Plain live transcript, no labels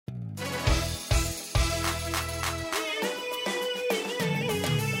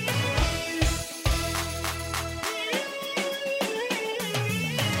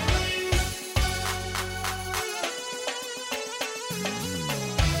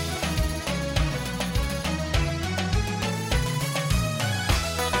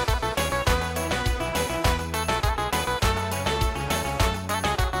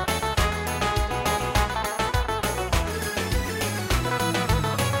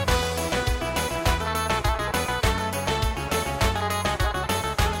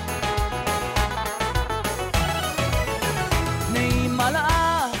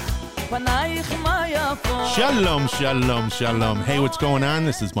Shalom, shalom, shalom. Hey, what's going on?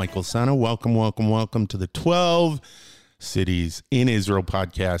 This is Michael Sana. Welcome to the 12 Cities in Israel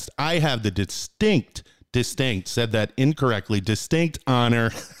podcast. I have the distinct, said that incorrectly, distinct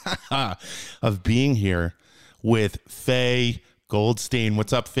honor of being here with Faye Goldstein.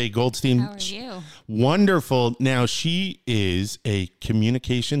 What's up, Faye Goldstein? How are you? Wonderful. Now, she is a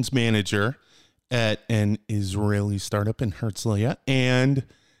communications manager at an Israeli startup in Herzliya and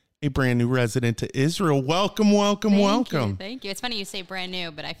a brand new resident to Israel. Welcome. Thank you. It's funny you say brand new,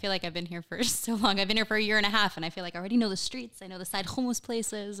 but I feel like I've been here for so long. I've been here for a year and a half, and I feel like I already know the streets. I know the side hummus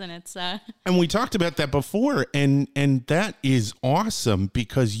places, and it's... And we talked about that before, and that is awesome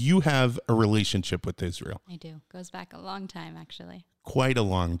because you have a relationship with Israel. I do. Goes back a long time, actually. Quite a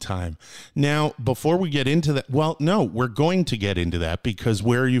long time. Now, before we get into that, well, no, we're going to get into that because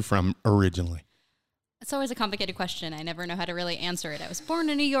where are you from originally? It's always a complicated question. I never know how to really answer it. I was born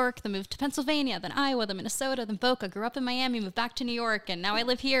in New York, then moved to Pennsylvania, then Iowa, then Minnesota, then Boca, grew up in Miami, moved back to New York, and now I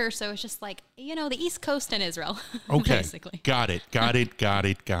live here. So it's just like, the East Coast and Israel, okay. Basically. Got it.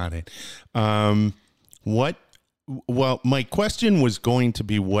 Well, my question was going to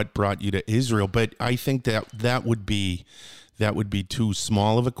be what brought you to Israel, but I think that would be too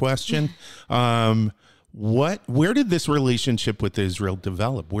small of a question. Where did this relationship with Israel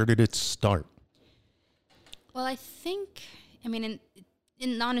develop? Where did it start? Well, I think,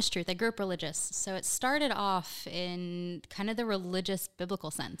 in honest truth, I grew up religious. So it started off in kind of the religious biblical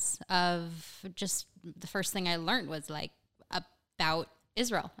sense of just the first thing I learned was like about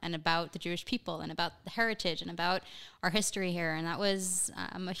Israel and about the Jewish people and about the heritage and about our history here. And that was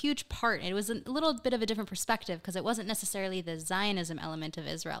a huge part. It was a little bit of a different perspective because it wasn't necessarily the Zionism element of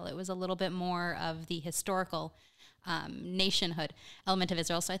Israel. It was a little bit more of the historical nationhood element of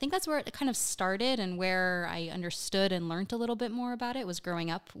Israel. So I think that's where it kind of started and where I understood and learned a little bit more about it was growing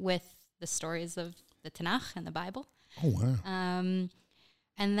up with the stories of the Tanakh and the Bible. Oh, wow.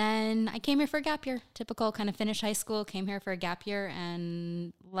 And then I came here for a gap year, typical kind of finish high school, came here for a gap year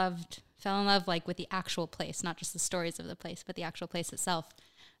and fell in love like with the actual place, not just the stories of the place, but the actual place itself.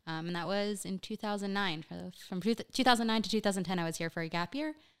 And that was in 2009. From 2009 to 2010, I was here for a gap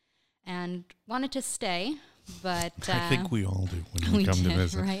year and wanted to stay. But I think we all do when we come to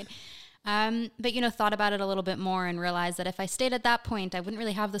visit. Right. But, thought about it a little bit more and realized that if I stayed at that point, I wouldn't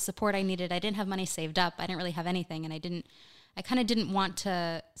really have the support I needed. I didn't have money saved up. I didn't really have anything. And I kind of didn't want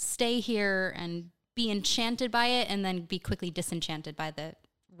to stay here and be enchanted by it and then be quickly disenchanted by the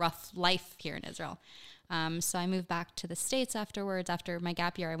rough life here in Israel. So I moved back to the States afterwards. After my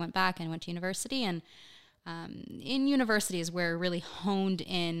gap year, I went back and went to university. And in university is where I really honed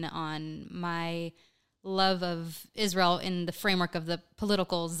in on my love of Israel in the framework of the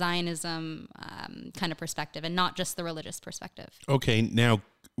political Zionism kind of perspective and not just the religious perspective. Okay, now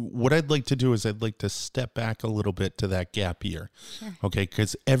what I'd like to do is I'd like to step back a little bit to that gap year. Sure. Okay,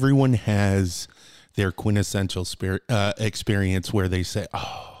 because everyone has their quintessential experience where they say,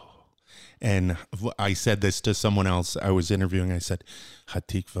 oh, and I said this to someone else I was interviewing. I said,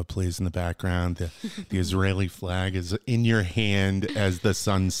 Hatikva plays in the background. The Israeli flag is in your hand as the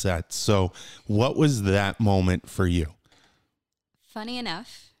sun sets. So what was that moment for you? Funny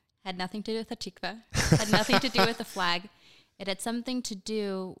enough, had nothing to do with Hatikva, had nothing to do with the flag. It had something to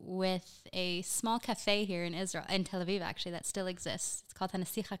do with a small cafe here in Israel, in Tel Aviv, actually, that still exists. It's called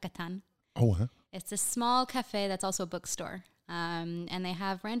Hanasich HaKatan. Oh, huh? It's a small cafe that's also a bookstore. And they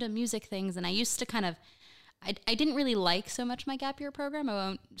have random music things. And I used to I didn't really like so much my gap year program. I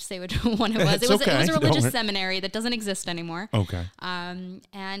won't say which one it was. It was a religious seminary that doesn't exist anymore. Okay. And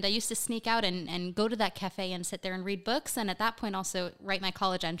I used to sneak out and go to that cafe and sit there and read books. And at that point also write my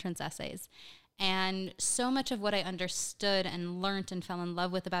college entrance essays. And so much of what I understood and learned and fell in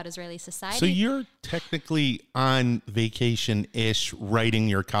love with about Israeli society. So you're technically on vacation-ish writing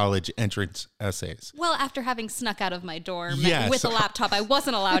your college entrance essays. Well, after having snuck out of my dorm yes. with a laptop I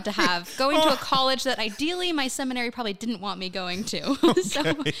wasn't allowed to have, going to a college that ideally my seminary probably didn't want me going to. Okay,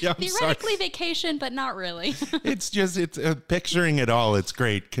 So theoretically vacation, but not really. It's picturing it all. It's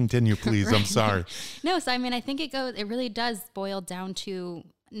great. Continue, please. Right. I'm sorry. No, so I think it really does boil down to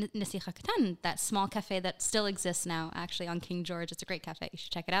Hanasich HaKatan, that small cafe that still exists now, actually, on King George. It's a great cafe. You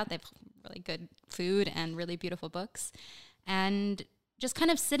should check it out. They have really good food and really beautiful books. And just kind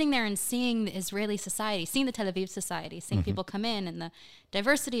of sitting there and seeing the Israeli society, seeing the Tel Aviv society, seeing people come in and the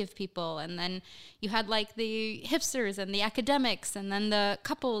diversity of people. And then you had like the hipsters and the academics and then the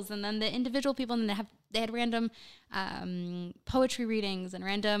couples and then the individual people. And they had random poetry readings and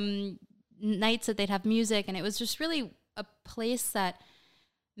random nights that they'd have music. And it was just really a place that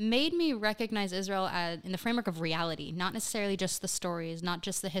made me recognize Israel in the framework of reality, not necessarily just the stories, not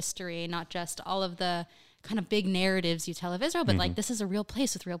just the history, not just all of the kind of big narratives you tell of Israel, but like, this is a real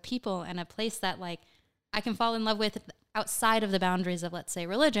place with real people, and a place that like I can fall in love with outside of the boundaries of, let's say,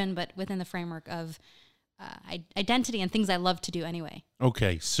 religion, but within the framework of identity and things I love to do anyway.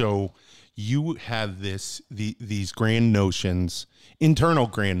 Okay, so you have these grand notions, internal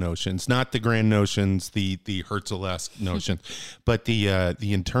grand notions, not the grand notions, the Herzl-esque notions, but the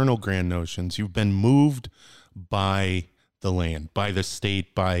internal grand notions. You've been moved by the land, by the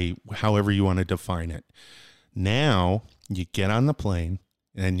state, by however you want to define it. Now you get on the plane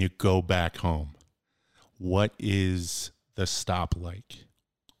and you go back home. What is the stop like?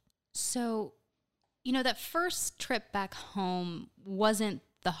 So, you know, that first trip back home wasn't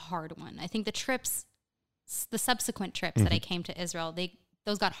the hard one. I think the subsequent trips that I came to Israel,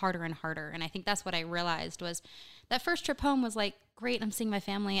 those got harder and harder. And I think that's what I realized was that first trip home was like, great, I'm seeing my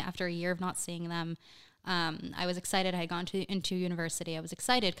family after a year of not seeing them. I was excited. I had gone into university. I was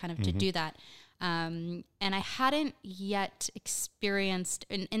excited kind of to do that. And I hadn't yet experienced,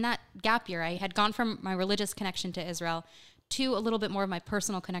 in that gap year, I had gone from my religious connection to Israel to a little bit more of my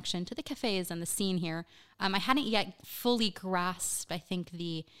personal connection to the cafes and the scene here. I hadn't yet fully grasped, I think,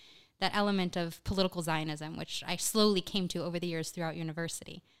 that element of political Zionism, which I slowly came to over the years throughout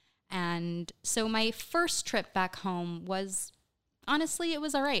university. And so my first trip back home was, honestly, it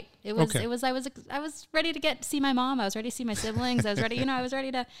was all right. I was ready to see my mom. I was ready to see my siblings. I was ready, I was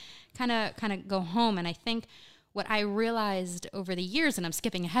ready to kind of go home. And I think what I realized over the years, and I'm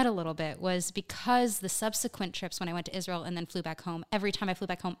skipping ahead a little bit, was because the subsequent trips when I went to Israel and then flew back home, every time I flew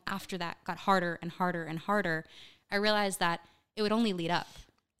back home after that got harder and harder and harder, I realized that it would only lead up.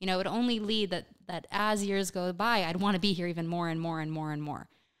 It would only lead that as years go by, I'd want to be here even more and more and more and more.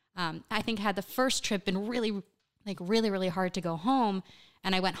 I think had the first trip been really, really hard to go home,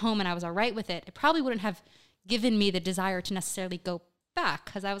 and I went home and I was all right with it, it probably wouldn't have given me the desire to necessarily go back,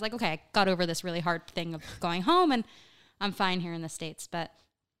 because I was like, okay, I got over this really hard thing of going home and I'm fine here in the States. But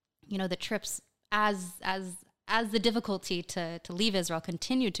the trips, as the difficulty to leave Israel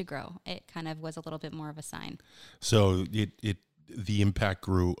continued to grow, it kind of was a little bit more of a sign. So the impact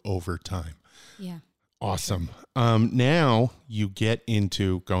grew over time. Yeah. Awesome. Now you get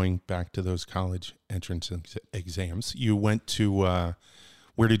into going back to those college entrance exams. You went to,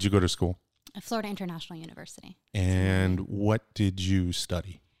 where did you go to school? Florida International University. And what did you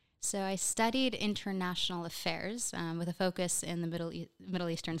study? So I studied international affairs with a focus in the Middle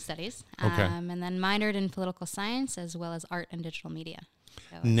Eastern studies, and then minored in political science as well as art and digital media.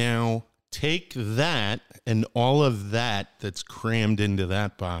 So now take that and all of that's crammed into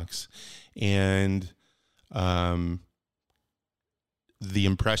that box, and the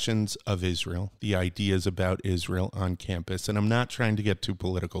impressions of Israel, the ideas about Israel on campus. And I'm not trying to get too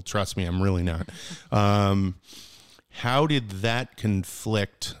political. Trust me, I'm really not. How did that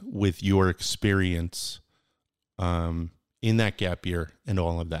conflict with your experience in that gap year and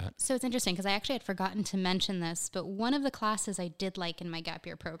all of that? So it's interesting because I actually had forgotten to mention this, but one of the classes I did like in my gap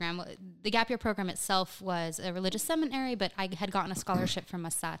year program, the gap year program itself was a religious seminary, but I had gotten a scholarship from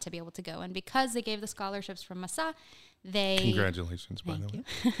Massa to be able to go. And because they gave the scholarships from Massa, congratulations, by the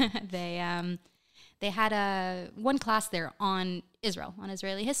way. They had one class there on Israel, on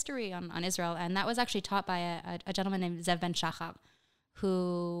Israeli history, on Israel, and that was actually taught by a gentleman named Zev Ben Shachab,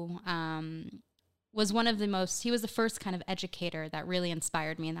 who was he was the first kind of educator that really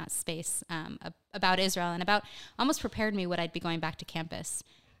inspired me in that space about Israel and almost prepared me what I'd be going back to campus.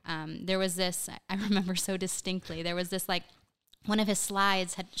 There was this, I remember so distinctly, there was this one of his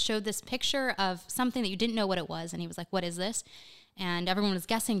slides had showed this picture of something that you didn't know what it was. And he was like, what is this? And everyone was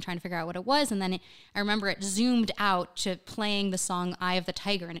guessing, trying to figure out what it was. And then I remember it zoomed out to playing the song Eye of the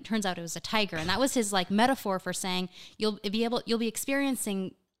Tiger. And it turns out it was a tiger. And that was his metaphor for saying you'll be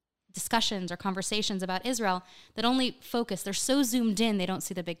experiencing discussions or conversations about Israel that only focus, they're so zoomed in, they don't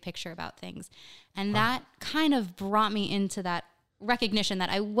see the big picture about things. And that kind of brought me into that recognition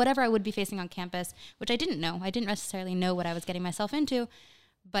that whatever I would be facing on campus, which I didn't know, I didn't necessarily know what I was getting myself into,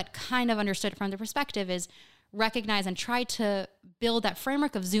 but kind of understood it from the perspective is recognize and try to build that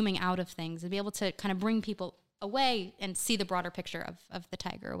framework of zooming out of things and be able to kind of bring people away and see the broader picture of the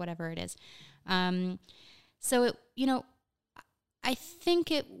tiger or whatever it is. So, I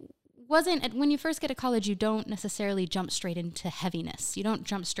think it wasn't, when you first get to college, you don't necessarily jump straight into heaviness. You don't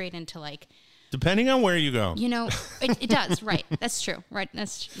jump straight into depending on where you go. It does, right. That's true. Right.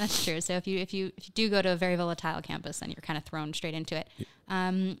 That's true. So if you do go to a very volatile campus, then you're kind of thrown straight into it.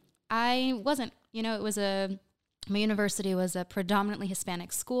 I wasn't, my university was a predominantly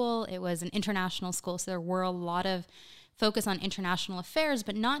Hispanic school. It was an international school. So there were a lot of focus on international affairs,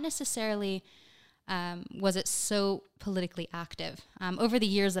 but not necessarily was it so politically active. Over the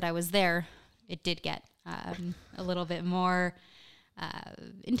years that I was there, it did get a little bit more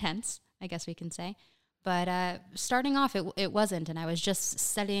intense, I guess we can say. But starting off, it wasn't, and I was just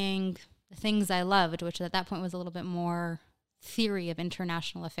studying the things I loved, which at that point was a little bit more theory of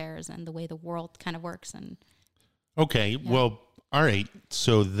international affairs and the way the world kind of works. And okay, well, all right.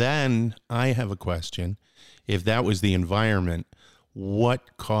 So then I have a question. If that was the environment,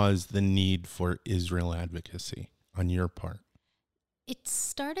 what caused the need for Israel advocacy on your part? It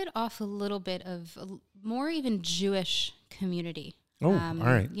started off a little bit of more even Jewish community. Oh, all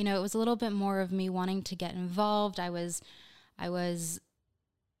right. You know, it was a little bit more of me wanting to get involved. I was,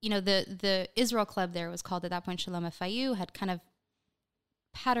 you know, the Israel club there was called at that point Shalom FIU, had kind of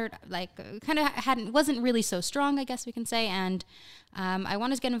patterned, like wasn't really so strong, I guess we can say. And I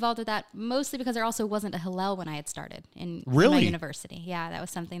wanted to get involved with that mostly because there also wasn't a Hillel when I had started in my university. Yeah, that was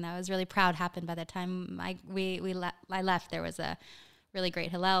something that I was really proud happened by the time I left. There was a really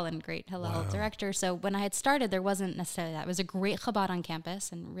great Hillel and great Hillel director. So when I had started, there wasn't necessarily that. It was a great Chabad on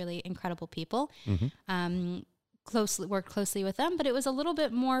campus and really incredible people. Worked closely with them, but it was a little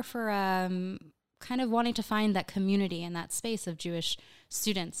bit more for kind of wanting to find that community and that space of Jewish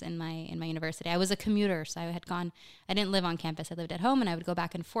students in my university. I was a commuter, so I didn't live on campus. I lived at home and I would go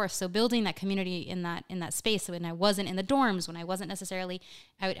back and forth. So building that community in that space when I wasn't in the dorms, when I wasn't necessarily,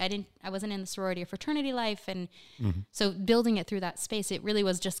 I wasn't in the sorority or fraternity life. And so building it through that space, it really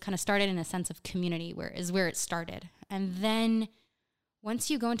was just kind of started in a sense of community where it started. And then once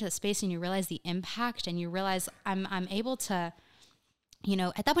you go into the space and you realize the impact and you realize I'm able to, you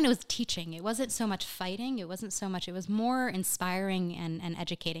know, at that point it was teaching. It wasn't so much fighting. It was more inspiring and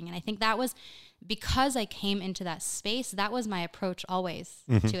educating. And I think that was because I came into that space, that was my approach always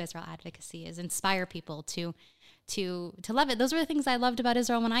to Israel advocacy, is inspire people to love it. Those were the things I loved about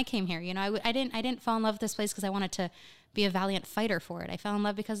Israel when I came here. You know, I didn't fall in love with this place because I wanted to be a valiant fighter for it. I fell in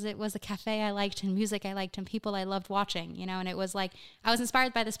love because it was a cafe I liked and music I liked and people I loved watching, you know, and it was like, I was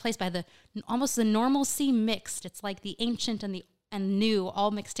inspired by this place, by almost the normalcy mixed. It's like the ancient and new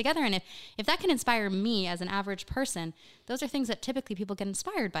all mixed together. And if that can inspire me as an average person, those are things that typically people get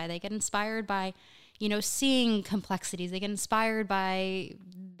inspired by. They get inspired by, you know, seeing complexities. They get inspired by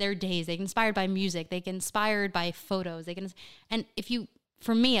their days. They get inspired by music. They get inspired by photos. And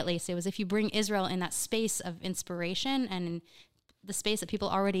for me at least, it was if you bring Israel in that space of inspiration and the space that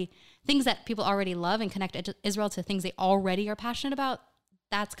things that people already love and connect Israel to things they already are passionate about,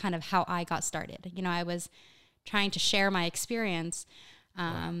 that's kind of how I got started. You know, I was trying to share my experience.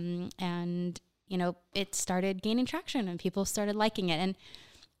 And, you know, it started gaining traction and people started liking it.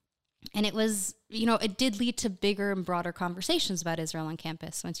 And it was, you know, it did lead to bigger and broader conversations about Israel on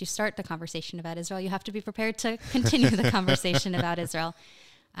campus. Once you start the conversation about Israel, you have to be prepared to continue the conversation about Israel.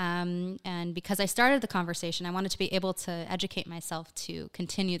 And because I started the conversation, I wanted to be able to educate myself to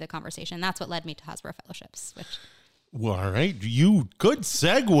continue the conversation. And that's what led me to Hasbara Fellowships, which... Well, all right. Good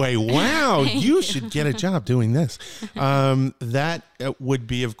segue. Wow. You should get a job doing this. That would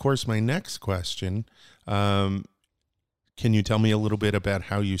be, of course, my next question. Can you tell me a little bit about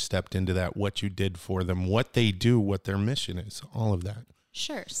how you stepped into that, what you did for them, what they do, what their mission is, all of that?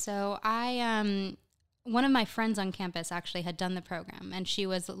 Sure. So one of my friends on campus actually had done the program, and she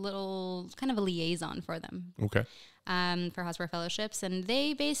was kind of a liaison for them. Okay. For Hasbara Fellowships. And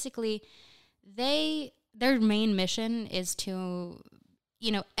they basically, their main mission is to,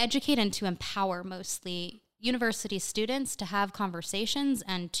 you know, educate and to empower mostly university students to have conversations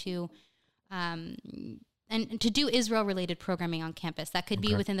and to do Israel-related programming on campus. That could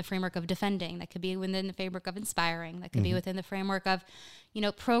be within the framework of defending. That could be within the framework of inspiring. That could be within the framework of, you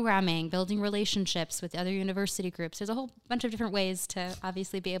know, programming, building relationships with other university groups. There's a whole bunch of different ways to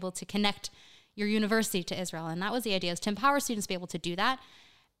obviously be able to connect your university to Israel. And that was the idea, is to empower students to be able to do that.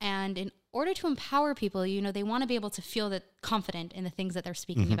 And in order to empower people, you know, they want to be able to feel confident in the things that they're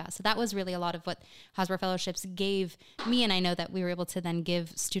speaking about. So that was really a lot of what Hasbara Fellowships gave me, and I know that we were able to then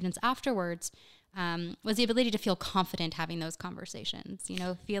give students afterwards, was the ability to feel confident having those conversations, you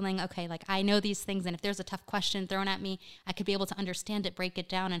know, feeling, okay, like I know these things, and if there's a tough question thrown at me, I could be able to understand it, break it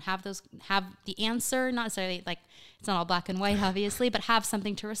down, and have the answer, not necessarily like it's not all black and white, obviously, but have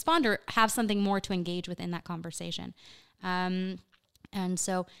something to respond or have something more to engage with in that conversation. And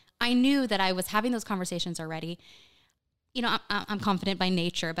so I knew that I was having those conversations already. You know, I'm confident by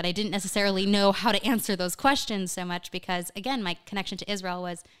nature, but I didn't necessarily know how to answer those questions so much because, again, my connection to Israel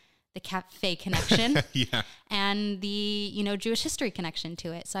was the cafe connection and the, you know, Jewish history connection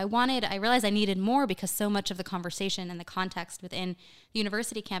to it. So I realized I needed more because so much of the conversation and the context within the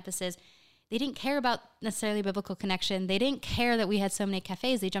university campuses, they didn't care about necessarily biblical connection. They didn't care that we had so many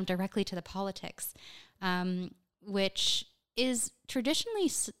cafes. They jumped directly to the politics, which is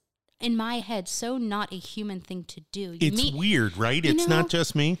traditionally, in my head, so not a human thing to do. It's weird, right? It's not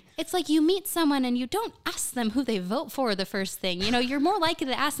just me. It's like you meet someone and you don't ask them who they vote for the first thing. You're more likely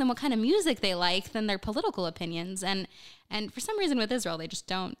to ask them what kind of music they like than their political opinions. And for some reason with Israel, they just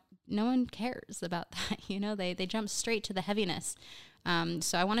don't, no one cares about that. They jump straight to the heaviness.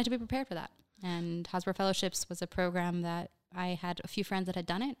 So I wanted to be prepared for that. And Hasbro Fellowships was a program that I had a few friends that had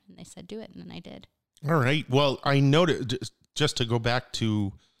done it, and they said, do it. And then I did. All right. Well, I noticed, just to go back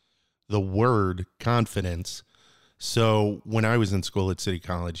to the word confidence. So when I was in school at City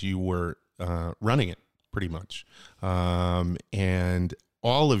College, you were running it pretty much. And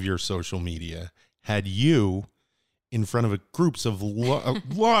all of your social media had you in front of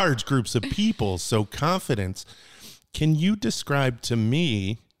large groups of people. So confidence. Can you describe to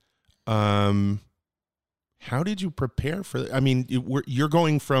me, how did you prepare for that? I mean, you're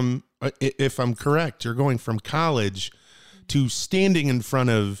going from, if I'm correct, you're going from college to standing in front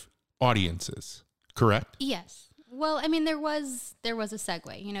of audiences, correct? Yes. Well, I mean, there was a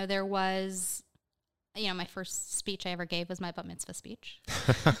segue. There was, my first speech I ever gave was my bat mitzvah speech.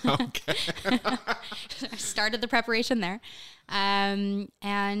 Okay. I started the preparation there. I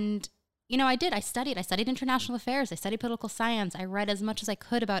did. I studied international affairs. I studied political science. I read as much as I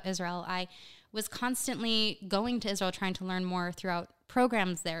could about Israel. I was constantly going to Israel, trying to learn more throughout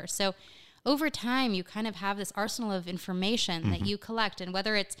programs there. So over time, you kind of have this arsenal of information that you collect. And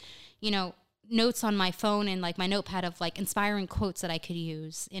whether it's, notes on my phone and like my notepad of like inspiring quotes that I could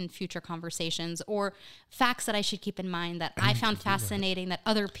use in future conversations, or facts that I should keep in mind that I found fascinating that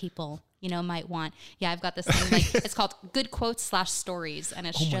other people, might want. Yeah, I've got this thing like it's called Good Quotes / Stories, and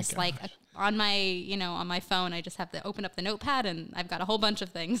it's just like on my on my phone. I just have to open up the notepad and I've got a whole bunch of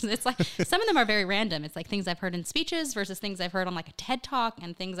things. It's like some of them are very random. It's like things I've heard in speeches versus things I've heard on like a TED Talk,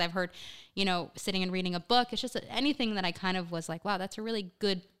 and things I've heard sitting and reading a book. It's just anything that I kind of was like, wow, that's a really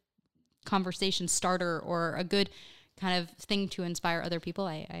good conversation starter or a good kind of thing to inspire other people.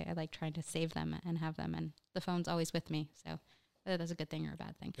 I like trying to save them and have them, and the phone's always with me. So whether that's a good thing or a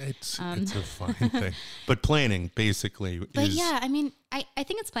bad thing. It's a fine thing. But planning basically But yeah, I mean, I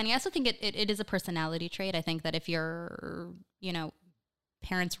think it's planning. I also think it is a personality trait. I think that if your,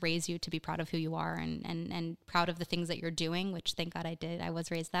 parents raise you to be proud of who you are and proud of the things that you're doing, which thank God I did. I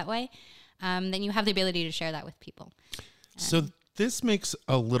was raised that way. Then you have the ability to share that with people. So this makes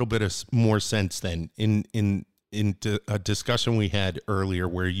a little bit of more sense then in a discussion we had earlier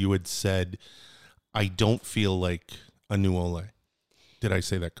where you had said, I don't feel like a new Ole. Did I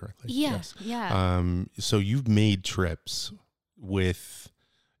say that correctly? Yeah, yes. Yeah. So you've made trips with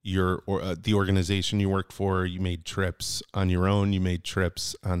the organization you worked for. You made trips on your own. You made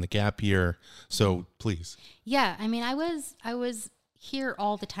trips on the gap year. So please. Yeah. I mean, I was here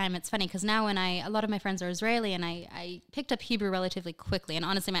all the time. It's funny because now a lot of my friends are Israeli, and I picked up Hebrew relatively quickly. And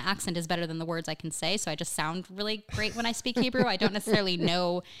honestly, my accent is better than the words I can say. So I just sound really great when I speak Hebrew. I don't necessarily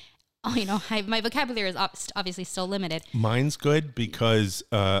know, my vocabulary is obviously still limited. Mine's good because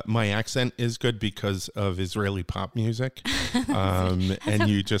my accent is good because of Israeli pop music. And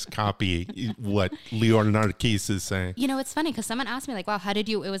you just copy what Lior Narkis is saying. It's funny because someone asked me like, wow,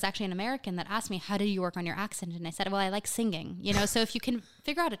 it was actually an American that asked me, how did you work on your accent? And I said, well, I like singing, so if you can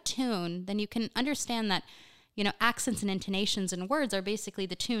figure out a tune, then you can understand that, accents and intonations and words are basically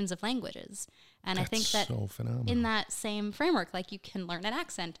the tunes of languages. And That's I think that so phenomenal. In that same framework, like you can learn an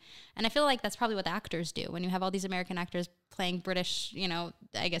accent. And I feel like that's probably what the actors do. When you have all these American actors playing British,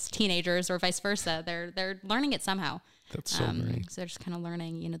 I guess teenagers or vice versa, they're learning it somehow. That's so great. So they're just kind of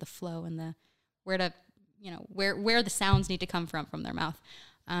learning, the flow and the where to, where the sounds need to come from their mouth.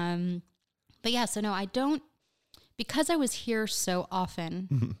 But yeah, so no, I don't, because I was here so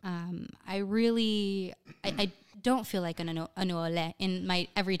often, I don't feel like an ole in my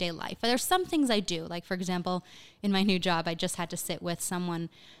everyday life. But there's some things I do. Like, for example, in my new job, I just had to sit with someone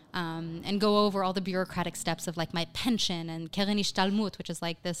and go over all the bureaucratic steps of like my pension and Keren Ishtalmut, which is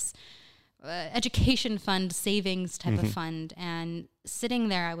like this education fund savings type of fund. And sitting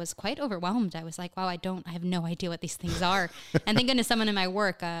there, I was quite overwhelmed. I was like, wow, I have no idea what these things are. And thank goodness someone in my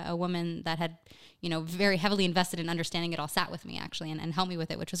work, a woman that had, very heavily invested in understanding it all, sat with me actually and helped me with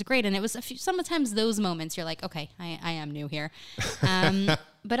it, which was great. And it was sometimes those moments you're like, okay, I am new here.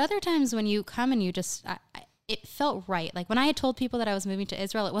 But other times when you come and you just, it felt right. Like when I had told people that I was moving to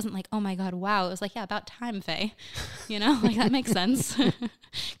Israel, it wasn't like, oh my God, wow. It was like, yeah, about time, Faye. Like that makes sense.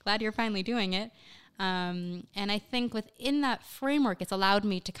 Glad you're finally doing it. And I think within that framework, it's allowed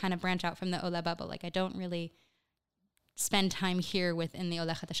me to kind of branch out from the Ola bubble. Like I don't really spend time here within the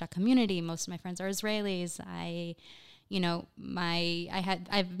Ola Chadasha community. Most of my friends are Israelis. I've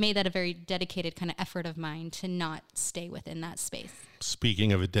made that a very dedicated kind of effort of mine to not stay within that space.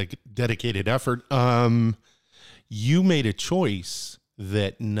 Speaking of a dedicated effort, you made a choice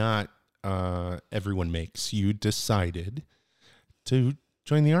that not everyone makes. You decided to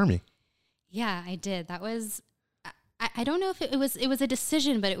join the Army. Yeah, I did. That was, I don't know if it was a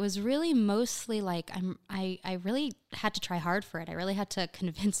decision, but it was really mostly like I really had to try hard for it. I really had to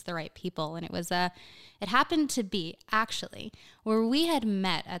convince the right people. And it happened to be actually where we had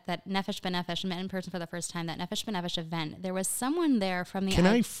met at that Nefesh B'Nefesh, met in person for the first time, that Nefesh B'Nefesh event. There was someone there from the... Can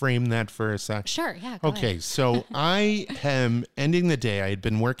I frame that for a sec? Sure, yeah. Go Okay, ahead. so I am ending the day. I had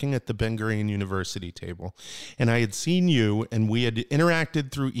been working at the Ben Gurion University table, and I had seen you, and we had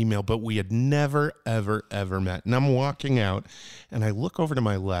interacted through email, but we had never, ever, ever met. And I'm walking out, and I look over to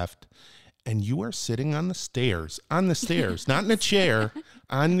my left, and you are sitting on the stairs, not in a chair,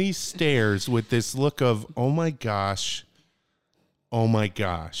 on these stairs with this look of, oh my gosh.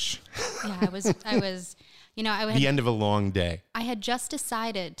 Yeah, I was, you know, The end of a long day. I had just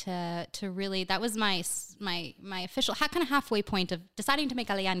decided to really, that was my official, kind of halfway point of deciding to make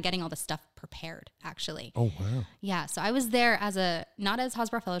Aliyah and getting all this stuff prepared, actually. Oh, wow. Yeah, so I was there not as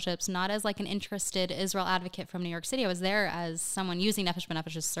Hasbara Fellowships, not as like an interested Israel advocate from New York City. I was there as someone using Nefesh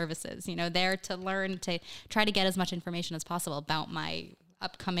B'Nefesh's services, you know, there to learn, to try to get as much information as possible about my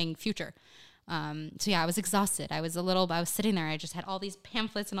upcoming future. So yeah, I was exhausted. I was sitting there. I just had all these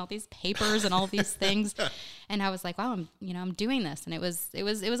pamphlets and all these papers and all these things. And I was like, wow, I'm doing this. And it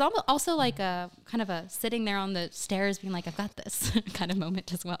was also like a kind of a sitting there on the stairs being like, I've got this kind of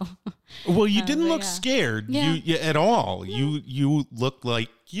moment as well. Well, you didn't look scared Yeah. at all. Yeah. You looked like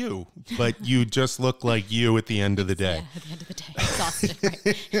you, but you just look like you at the end of the day. Yeah, at the end of the day, exhausted,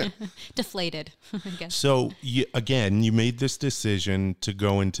 right? Deflated, I guess. So again, you made this decision to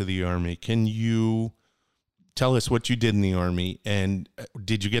go into the Army. Can you tell us what you did in the Army, and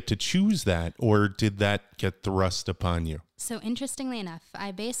did you get to choose that, or did that get thrust upon you? So interestingly enough,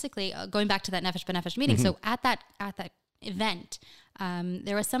 I basically, going back to that Nefesh B'Nefesh meeting, so at that event,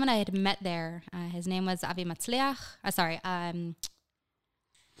 there was someone I had met there. His name was Avi Matzliach.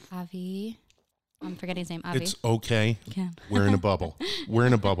 Avi. I'm forgetting his name. Avi. It's okay. Yeah. We're in a bubble. We're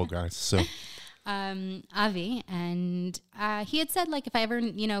in a bubble, guys. So Avi, and he had said, like, if I ever,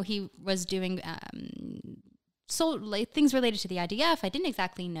 he was doing things related to the IDF. I didn't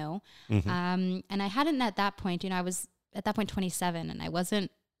exactly know, and I hadn't at that point. I was at that point 27, and I wasn't,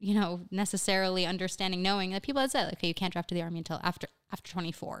 necessarily knowing that people had said, okay, you can't draft to the Army until after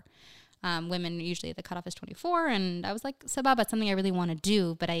 24. Women, usually the cutoff is 24. And I was like, Sababa, it's something I really want to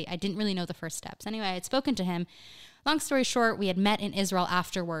do, but I didn't really know the first steps. Anyway, I had spoken to him. Long story short, we had met in Israel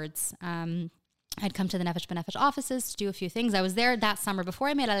afterwards. I'd come to the Nefesh B'Nefesh offices to do a few things. I was there that summer. Before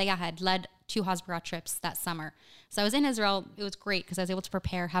I made Aliyah, I had led 2 Hasbara trips that summer. So I was in Israel. It was great because I was able to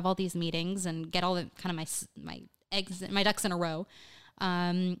prepare, have all these meetings, and get all the kind of my ducks in a row.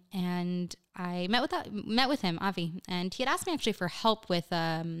 And I met with him, Avi, and he had asked me actually for help with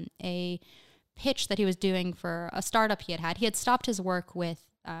a pitch that he was doing for a startup he had. He had stopped his work with,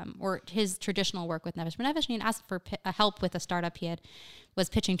 or his traditional work with Nefesh B'Nefesh, and he had asked for help with a startup he was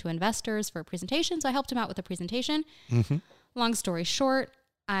pitching to investors for a presentation. So I helped him out with the presentation. Mm-hmm. Long story short,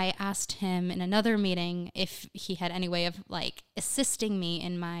 I asked him in another meeting if he had any way of assisting me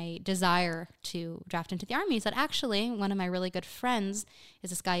in my desire to draft into the Army. He said, actually, one of my really good friends is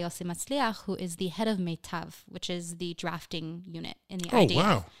this guy, Yossi Matzliach, who is the head of Meitav, which is the drafting unit in the IDF.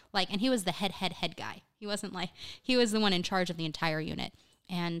 Wow. And he was the head guy. He wasn't he was the one in charge of the entire unit.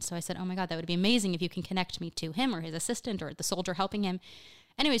 And so I said, oh my God, that would be amazing if you can connect me to him or his assistant or the soldier helping him.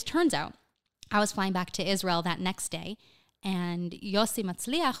 Anyways, turns out I was flying back to Israel that next day. And Yossi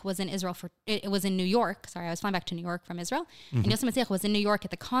Matzliach was in Israel it was in New York. Sorry, I was flying back to New York from Israel. Mm-hmm. And Yossi Matzliach was in New York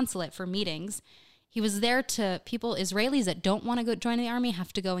at the consulate for meetings. He was there Israelis that don't want to go join the Army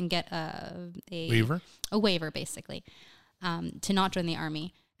have to go and get a waiver, basically, to not join the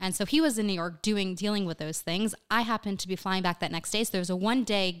Army. And so he was in New York dealing with those things. I happened to be flying back that next day. So there was a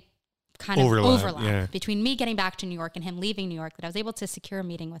 1-day kind of overlap between me getting back to New York and him leaving New York that I was able to secure a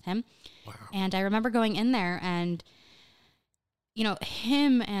meeting with him. Wow. And I remember going in there and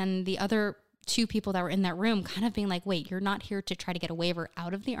him and the other 2 people that were in that room kind of being like, wait, you're not here to try to get a waiver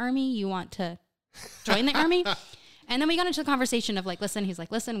out of the Army. You want to join the Army? And then we got into the conversation of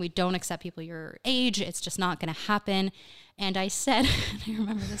listen, we don't accept people your age. It's just not going to happen. And I said, I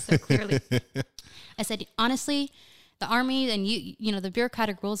remember this so clearly. I said, honestly, the Army and the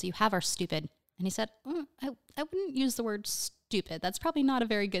bureaucratic rules that you have are stupid. And he said, I wouldn't use the word stupid. That's probably not a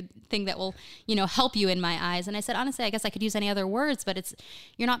very good thing that will, help you in my eyes. And I said, honestly, I guess I could use any other words, but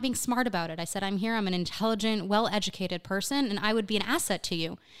you're not being smart about it. I said, I'm an intelligent, well-educated person, and I would be an asset to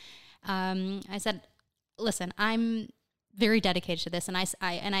you. I said, listen, I'm very dedicated to this. And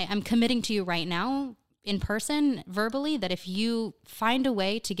I'm committing to you right now in person, verbally, that if you find a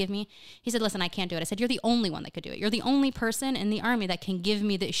way to give me, he said, listen, I can't do it. I said, you're the only one that could do it. You're the only person in the army that can give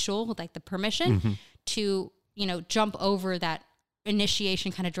me the ishul, like the permission to, you know, jump over that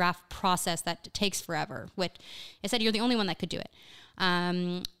initiation kind of draft process that takes forever. Which I said, you're the only one that could do it.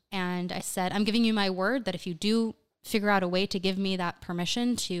 And I said, I'm giving you my word that if you do figure out a way to give me that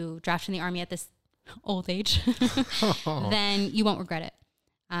permission to draft in the army at this old age, then you won't regret it.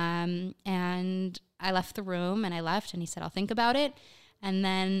 And I left the room and he said, I'll think about it. And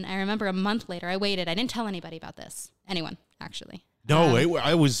then I remember a month later, I waited. I didn't tell anybody about this. Anyone, actually. No,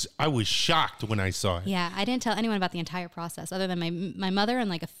 I was shocked when I saw it. Yeah, I didn't tell anyone about the entire process other than my mother and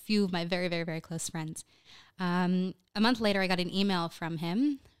like a few of my very, very, very close friends. A month later, I got an email from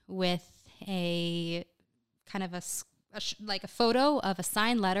him with a kind of like a photo of a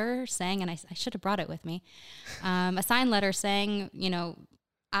signed letter saying, and I should have brought it with me, a signed letter saying, you know,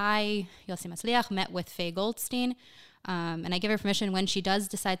 I, Yossi Masliach, met with Faye Goldstein, and I give her permission when she does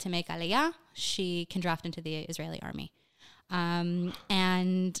decide to make Aliyah, she can draft into the Israeli army.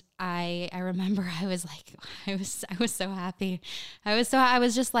 And I remember I was like, I was so happy. I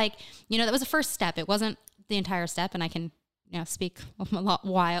was just like, you know, that was the first step. It wasn't the entire step, and I can, you know, speak a lot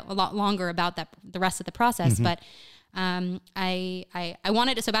longer about that, the rest of the process, but I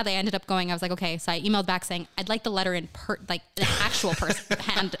wanted it so badly. I ended up going, I was like, okay. So I emailed back saying, I'd like the letter in like the actual person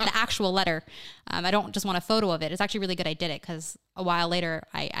hand, the actual letter. I don't just want a photo of it. It's actually really good I did it, because a while later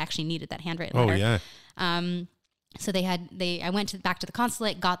I actually needed that handwritten letter. Yeah. So I went back to the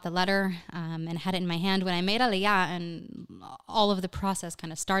consulate, got the letter, and had it in my hand when I made Aliyah, and all of the process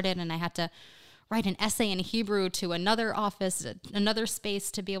kind of started, and I had to write an essay in Hebrew to another office, another space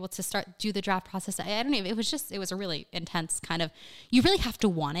to be able to do the draft process. I don't even, it was a really intense kind of, you really have to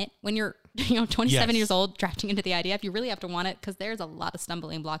want it when you're, 27 years old drafting into the IDF. You really have to want it, because there's a lot of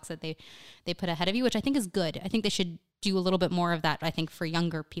stumbling blocks that they put ahead of you, which I think is good. I think they should do a little bit more of that, I think, for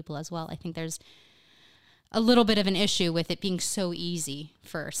younger people as well. I think there's a little bit of an issue with it being so easy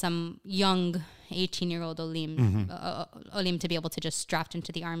for some young 18-year-old Olim to be able to just draft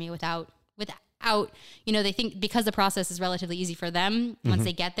into the army without, they think because the process is relatively easy for them, once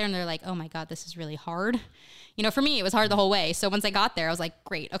they get there and they're like, oh my God, this is really hard. For me, it was hard the whole way. So once I got there, I was like,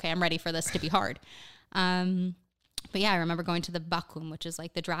 great, okay, I'm ready for this to be hard. But yeah, I remember going to the Bakum, which is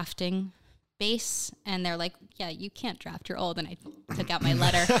like the drafting base, and they're like, yeah, you can't draft, you're old. And I took out my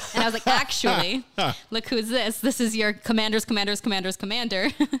letter and I was like, actually, look who's this. This is your commander's commander.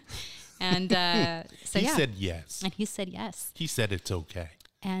 And so he said yes. And he said yes. He said it's okay.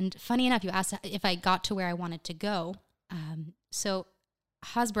 And funny enough, you asked if I got to where I wanted to go. So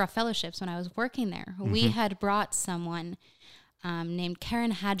Hasbara Fellowships, when I was working there, we had brought someone named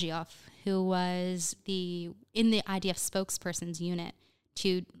Karen Hagioff, who was in the IDF spokesperson's unit,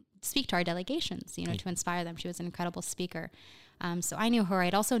 to speak to our delegations, to inspire them. She was an incredible speaker. So I knew her.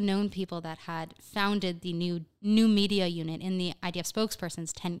 I'd also known people that had founded the new media unit in the IDF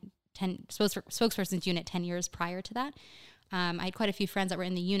spokesperson's unit 10 years prior to that. I had quite a few friends that were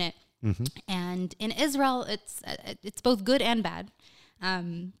in the unit. And in Israel, it's both good and bad.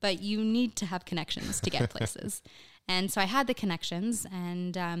 But you need to have connections to get places. And so I had the connections,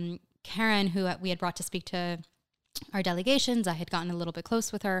 and Karen, who we had brought to speak to our delegations, I had gotten a little bit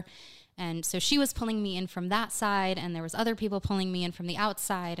close with her. And so she was pulling me in from that side, and there was other people pulling me in from the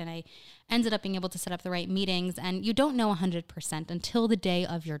outside, and I ended up being able to set up the right meetings. And you don't know 100% until the day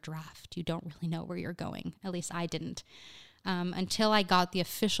of your draft. You don't really know where you're going. At least I didn't. Until I got the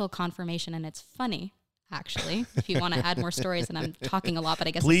official confirmation. And it's funny, actually, if you want to add more stories, and I'm talking a lot, but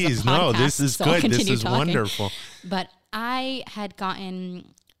I guess please, this is a podcast, this is so good. This is wonderful. But I had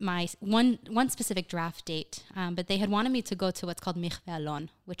gotten my one specific draft date, but they had wanted me to go to what's called Michve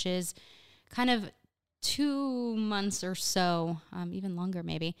Alon, which is kind of 2 months or so, even longer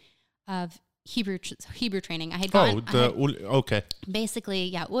maybe, of Hebrew training. I had gotten... okay. Basically,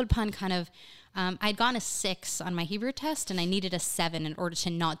 yeah, Ulpan kind of... I'd gotten a 6 on my Hebrew test, and I needed a 7 in order to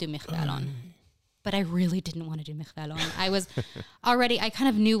not do Michve Alon. But I really didn't want to do Michve Alon. I was already... I kind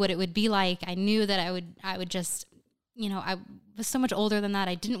of knew what it would be like. I knew that I would just... I was so much older than that.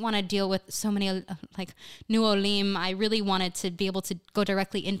 I didn't want to deal with so many new Olim. I really wanted to be able to go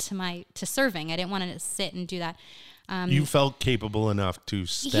directly into serving. I didn't want to sit and do that. You felt capable enough to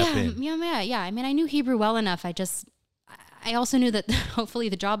step in. Yeah. I mean, I knew Hebrew well enough. I also knew that hopefully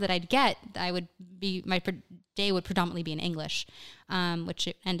the job that I'd get, my day would predominantly be in English, which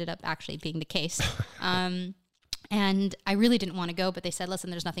ended up actually being the case. And I really didn't want to go, but they said,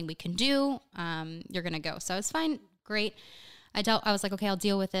 listen, there's nothing we can do. You're going to go. So I was fine. Great. I was like, okay, I'll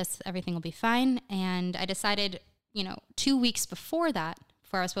deal with this. Everything will be fine. And I decided 2 weeks before that,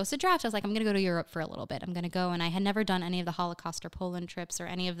 before I was supposed to draft, I was like, I'm going to go to Europe for a little bit. I'm going to go. And I had never done any of the Holocaust or Poland trips or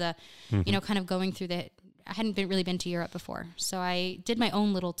any of the, kind of going through I hadn't really been to Europe before. So I did my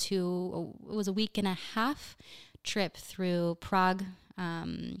own little it was a week and a half trip through Prague,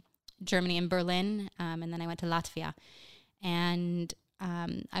 Germany and Berlin. And then I went to Latvia. And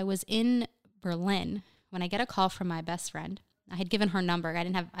I was in Berlin when I get a call from my best friend. I had given her number. I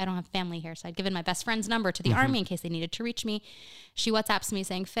don't have family here. So I'd given my best friend's number to the army in case they needed to reach me. She WhatsApps me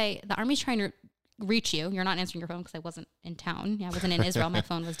saying, Faye, the army's trying to reach you. You're not answering your phone because I wasn't in town. I wasn't in Israel. My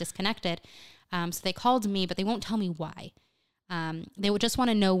phone was disconnected. So they called me, but they won't tell me why. They would just want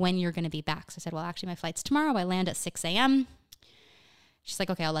to know when you're going to be back. So I said, well, actually my flight's tomorrow. I land at 6 a.m. She's like,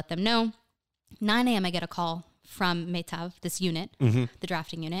 okay, I'll let them know. 9 a.m. I get a call from Metav, this unit, the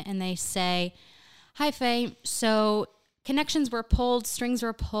drafting unit. And they say, hi, Faye. So connections were pulled, strings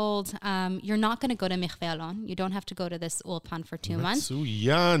were pulled. You're not going to go to Mikve Alon. You don't have to go to this Ulpan for 2 months.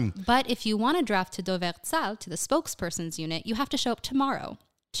 But if you want to draft to Dover Tzal, to the spokesperson's unit, you have to show up tomorrow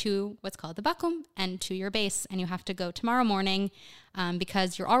to what's called the Bakum and to your base. And you have to go tomorrow morning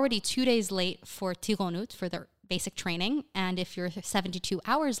because you're already 2 days late for Tironut, for the basic training. And if you're 72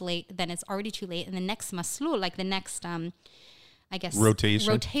 hours late, then it's already too late. And the next maslul, like the next...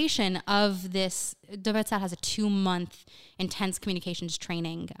 rotation of this. Dover Tzal has a 2-month intense communications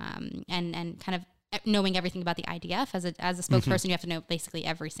training and kind of knowing everything about the IDF. As a spokesperson, you have to know basically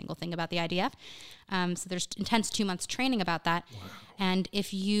every single thing about the IDF. So there's intense 2 months training about that. Wow. And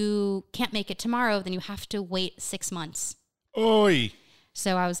if you can't make it tomorrow, then you have to wait 6 months. Oy.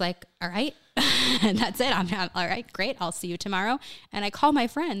 So I was like, all right, that's it. I'm all right, great. I'll see you tomorrow. And I call my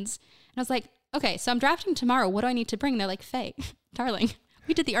friends and I was like, okay, so I'm drafting tomorrow. What do I need to bring? They're like, Faye, darling,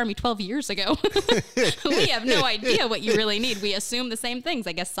 we did the army 12 years ago. We have no idea what you really need. We assume the same things.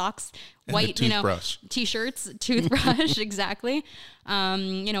 I guess socks, white, t-shirts, toothbrush, exactly.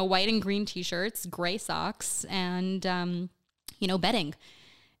 White and green t-shirts, gray socks, and, bedding.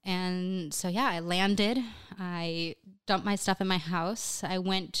 And so, I landed. I dumped my stuff in my house. I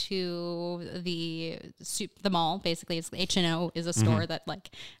went to the mall. Basically, it's H&O is a store that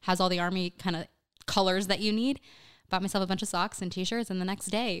has all the army kind of colors that you need. Bought myself a bunch of socks and t-shirts, and the next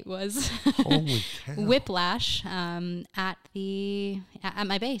day was whiplash at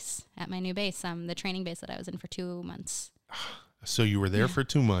my base, at my new base, the training base that I was in for 2 months. So you were there for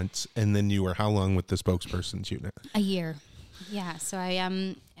 2 months, and then you were how long with the spokesperson's unit? A year. Yeah, so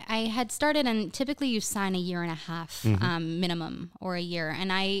I had started, and typically you sign a year and a half minimum or a year.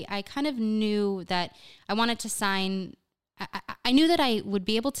 And I kind of knew that I wanted to sign, I knew that I would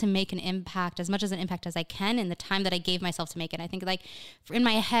be able to make an impact, as much as an impact as I can in the time that I gave myself to make it. I think in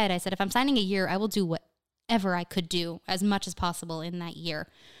my head, I said, if I'm signing a year, I will do whatever I could do as much as possible in that year.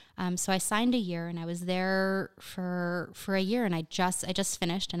 So I signed a year, and I was there for a year, and I just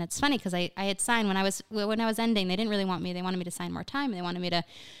finished. And it's funny because I had signed when I was ending. They didn't really want me. They wanted me to sign more time. They wanted me to,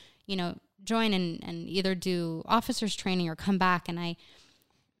 join and either do officers training or come back. And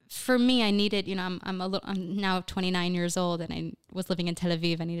for me, I needed, I'm now 29 years old, and I was living in Tel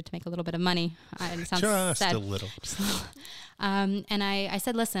Aviv. I needed to make a little bit of money. It sounds just sad. a little. And I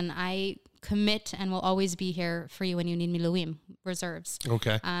said, listen, I commit and will always be here for you when you need Miluim, reserves.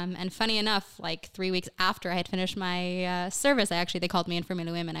 Okay. And funny enough, 3 weeks after I had finished my service, they called me in for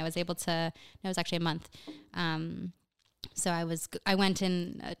Miluim, and I was able to, it was actually a month. So I went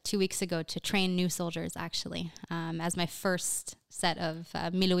in 2 weeks ago to train new soldiers, actually, as my first set of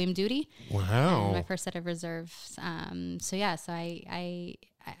Miluim duty. Wow. My first set of reserves. So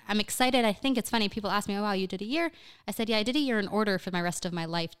I'm excited. I think it's funny. People ask me, oh, wow, you did a year. I said, yeah, I did a year in order for my rest of my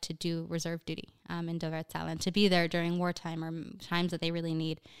life to do reserve duty in Dover Tzal and to be there during wartime or times that they really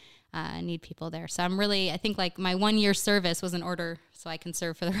need people there. So I think my 1 year service was in order so I can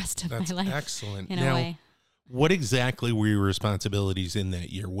serve for the rest of my life. That's excellent. In a way. What exactly were your responsibilities in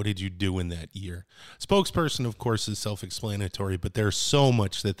that year? What did you do in that year? Spokesperson, of course, is self-explanatory, but there's so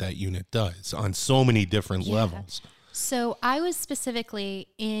much that unit does on so many different levels. So I was specifically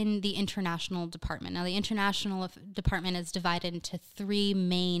in the international department. Now, the international department is divided into 3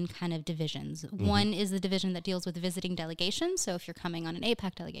 main kind of divisions. One is the division that deals with visiting delegations. So if you're coming on an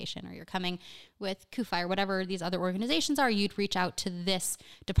APAC delegation or you're coming with KUFI or whatever these other organizations are, you'd reach out to this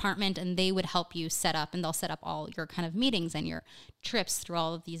department and they would help you set up, and they'll set up all your kind of meetings and your trips through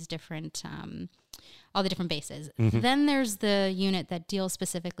all of these different all the different bases. Then there's the unit that deals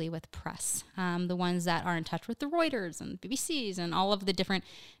specifically with press, the ones that are in touch with the Reuters and BBCs and all of the different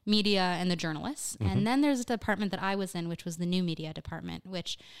media and the journalists. And then there's the department that I was in, which was the new media department,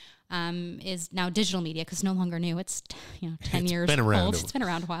 which is now digital media because no longer new. It's 10 years been around old. It's been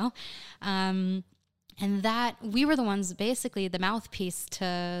around a while. And that we were the ones, basically the mouthpiece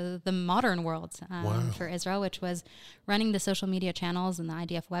to the modern world for Israel, which was running the social media channels and the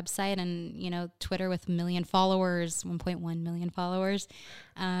IDF website and, Twitter with 1 million followers, 1.1 million followers.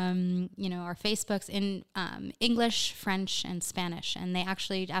 Our Facebooks in English, French, and Spanish. And they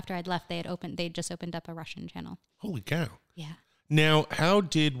actually, after I'd left, they just opened up a Russian channel. Holy cow. Yeah. Now, how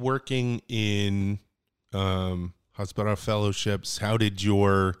did working in hospital fellowships, how did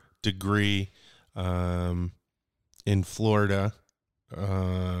your degree in Florida,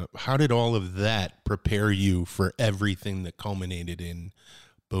 how did all of that prepare you for everything that culminated in,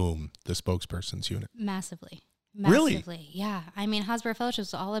 boom, the spokesperson's unit? Massively. Really? Yeah. I mean, Hasbara Fellowship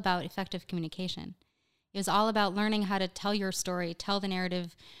was all about effective communication. It was all about learning how to tell your story, tell the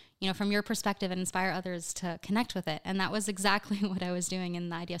narrative, from your perspective and inspire others to connect with it. And that was exactly what I was doing in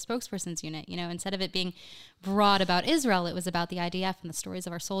the IDF spokesperson's unit. Instead of it being broad about Israel, it was about the IDF and the stories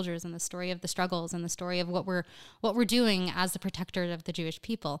of our soldiers and the story of the struggles and the story of what we're doing as the protector of the Jewish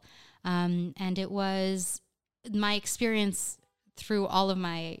people. And it was my experience through all of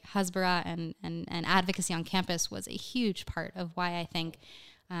my Hasbara and advocacy on campus was a huge part of why I think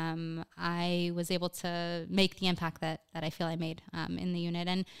I was able to make the impact that I feel I made in the unit.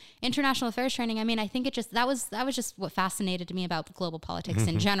 And international affairs training, I mean, I think that was just what fascinated me about global politics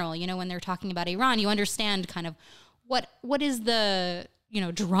in general. When they're talking about Iran, you understand kind of what is the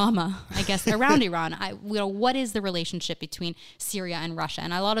drama, I guess, around Iran. What is the relationship between Syria and Russia?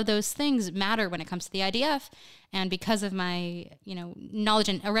 And a lot of those things matter when it comes to the IDF. And because of my knowledge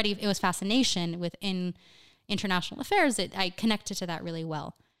and already it was fascination within international affairs, I connected to that really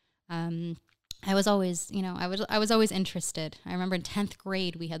well. I was always, I was always interested. I remember in 10th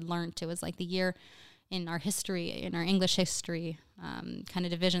grade, we had learned, it was like the year in our history, in our English history kind of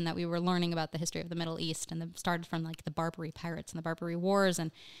division, that we were learning about the history of the Middle East, and it started from like the Barbary pirates and the Barbary Wars.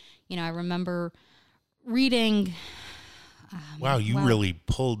 And, I remember reading. Wow. You really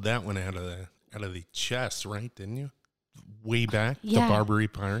pulled that one out of the chest, right? Didn't you? Way back, the Barbary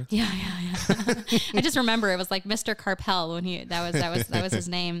pirates. Yeah. I just remember it was like Mr. Carpel when that was his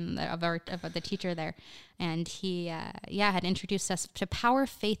name of the teacher there, and he had introduced us to Power,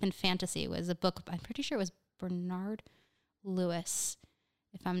 Faith, and Fantasy. It was a book. I'm pretty sure it was Bernard Lewis,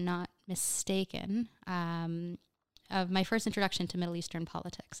 if I'm not mistaken. Of my first introduction to Middle Eastern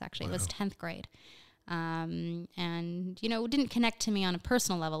politics. Actually, It was 10th grade. And it didn't connect to me on a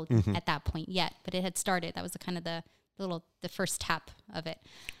personal level at that point yet, but it had started. That was the first tap of it.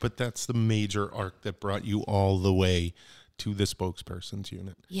 But that's the major arc that brought you all the way to the spokesperson's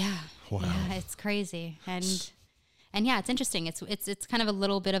unit. Yeah. Wow. Yeah, it's crazy. And yeah, it's interesting. It's kind of a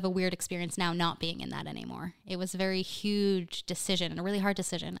little bit of a weird experience now not being in that anymore. It was a very huge decision and a really hard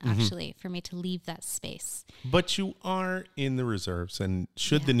decision actually for me to leave that space. But you are in the reserves, and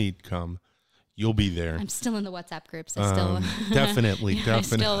should the need come, you'll be there. I'm still in the WhatsApp groups. I still definitely. I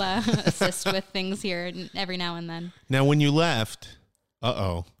still assist with things here every now and then. Now, when you left,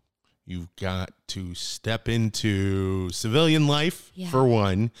 you've got to step into civilian life for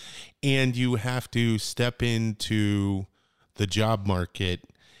one, and you have to step into the job market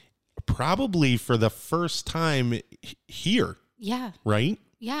probably for the first time here. Yeah. Right?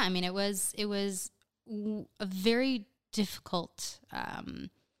 Yeah. I mean, it was a very difficult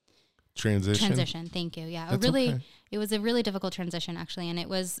Transition. Thank you. Yeah. It was a really difficult transition actually. And it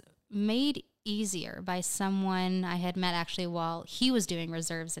was made easier by someone I had met actually while he was doing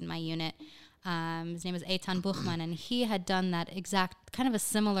reserves in my unit. His name was Eitan Buchman, and he had done that exact kind of a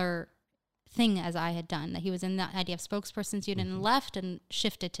similar thing as I had done, that he was in the IDF spokesperson's unit and left and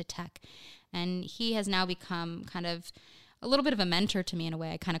shifted to tech. And he has now become kind of a little bit of a mentor to me in a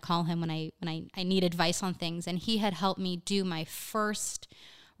way. I kind of call him when I need advice on things. And he had helped me do my first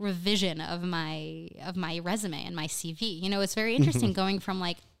revision of my resume and my CV. It's very interesting going from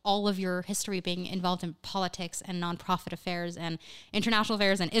like all of your history being involved in politics and nonprofit affairs and international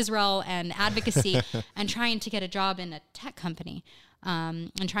affairs and Israel and advocacy and trying to get a job in a tech company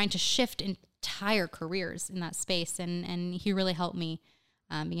and trying to shift entire careers in that space. And he really helped me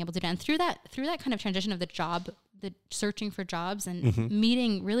being able to do that. And through that kind of transition of the searching for jobs and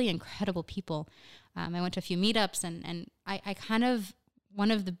meeting really incredible people. I went to a few meetups and I kind of, one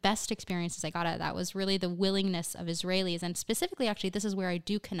of the best experiences I got out of that was really the willingness of Israelis, and specifically, actually, this is where I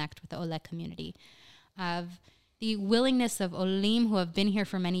do connect with the Ole community, of the willingness of Olim who have been here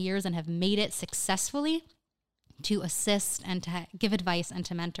for many years and have made it successfully to assist and to give advice and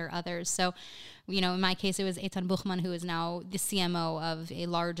to mentor others. So, in my case, it was Eitan Buchman, who is now the CMO of a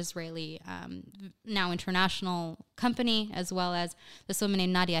large Israeli, now international company, as well as this woman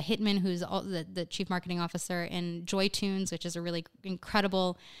named Nadia Hitman, who's the chief marketing officer in JoyTunes, which is a really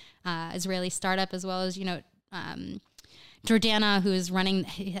incredible Israeli startup, as well as, Jordana, who is running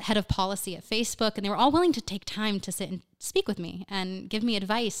head of policy at Facebook. And they were all willing to take time to sit and speak with me and give me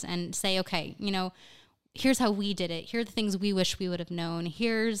advice and say, okay, here's how we did it. Here are the things we wish we would have known.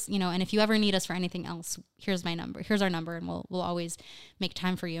 Here's, and if you ever need us for anything else, here's my number. Here's our number, and we'll always make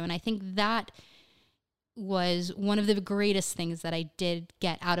time for you. And I think that was one of the greatest things that I did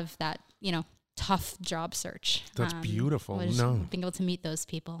get out of that, tough job search. That's beautiful. Being able to meet those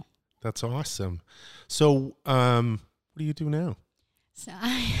people. That's awesome. So, what do you do now? So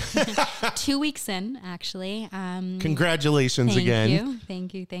 2 weeks in, actually. Congratulations again.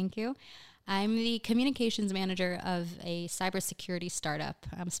 Thank you. I'm the communications manager of a cybersecurity startup,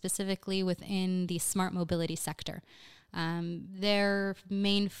 specifically within the smart mobility sector. Their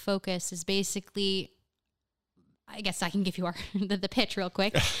main focus is basically, I guess I can give you the pitch real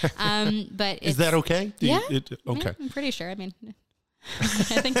quick. But is that okay? Okay. Yeah, I'm pretty sure. I mean,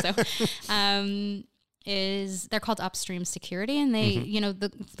 I think so. They're called Upstream Security, and they,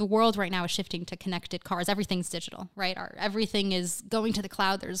 the world right now is shifting to connected cars. Everything's digital, right? Everything is going to the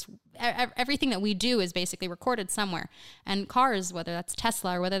cloud. There's everything that we do is basically recorded somewhere. And cars, whether that's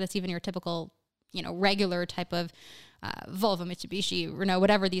Tesla or whether that's even your typical, regular type of Volvo, Mitsubishi, Renault,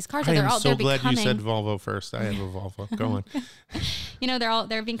 whatever these cars are, they're glad you said Volvo first. I have a Volvo. Go on.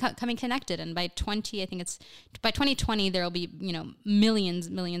 They're becoming connected, and by 2020 there will be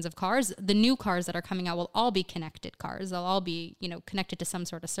millions of cars. The new cars that are coming out will all be connected cars. They'll all be connected to some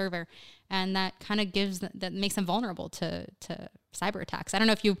sort of server, and that kind of that makes them vulnerable to cyber attacks. I don't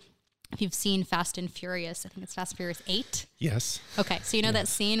know if you've seen Fast and Furious. I think it's Fast and Furious 8. Yes. Okay. So that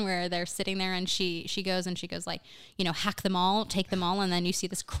scene where they're sitting there and she goes like, hack them all, take them all. And then you see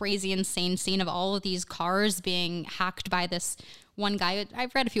this crazy, insane scene of all of these cars being hacked by this one guy.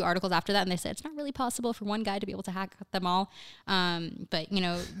 I've read a few articles after that, and they said it's not really possible for one guy to be able to hack them all. But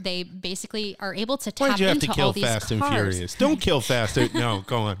they basically are able to tap into all these cars. Why'd you have to kill Fast and Furious? Don't kill Fast. No,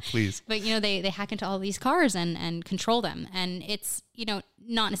 go on, please. But they hack into all these cars and control them, and it's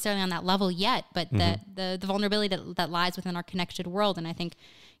not necessarily on that level yet, but the vulnerability that lies within our connected world. And I think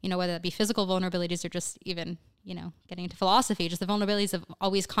whether that be physical vulnerabilities or just even getting into philosophy, just the vulnerabilities of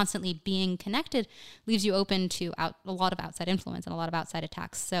always constantly being connected leaves you open to a lot of outside influence and a lot of outside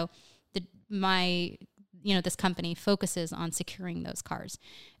attacks. So this company focuses on securing those cars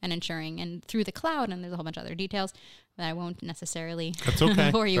and ensuring, and through the cloud, and there's a whole bunch of other details that I won't necessarily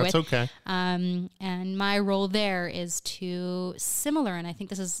bore you with. That's okay. And my role there is similar, and I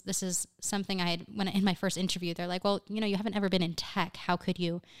think this is something I had in my first interview. They're like, well, you haven't ever been in tech. How could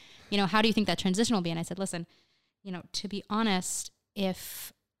you, how do you think that transition will be? And I said, listen, to be honest,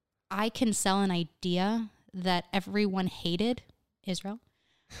 if I can sell an idea that everyone hated, Israel,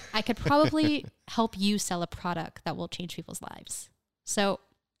 I could probably help you sell a product that will change people's lives. So,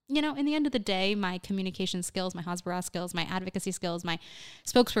 in the end of the day, my communication skills, my Hasbara skills, my advocacy skills, my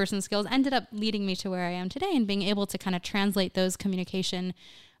spokesperson skills ended up leading me to where I am today, and being able to kind of translate those communication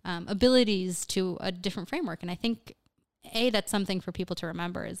abilities to a different framework. And I think, that's something for people to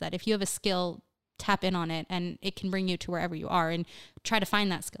remember, is that if you have a skill, tap in on it, and it can bring you to wherever you are, and try to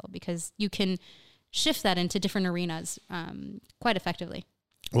find that skill, because you can shift that into different arenas quite effectively.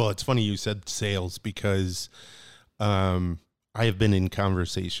 Well, it's funny you said sales, because I have been in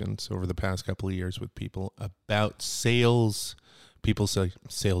conversations over the past couple of years with people about sales. People say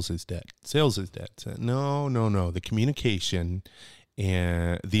sales is dead. Sales is dead. No. The communication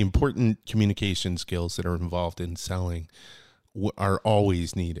and the important communication skills that are involved in selling are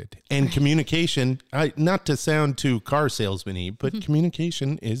always needed. And communication, not to sound too car salesman-y, but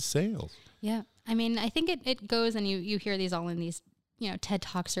communication is sales. Yeah. I mean, I think it goes, and you hear these all in these TED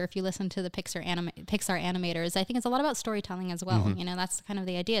Talks, or if you listen to the Pixar animators, I think it's a lot about storytelling as well. That's kind of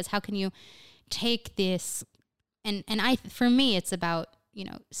the idea, is how can you take this, and for me, it's about,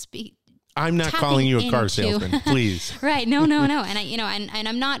 I'm not calling you a car salesman, please. Right. No. And and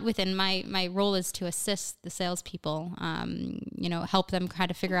I'm not within my role is to assist the salespeople, help them kind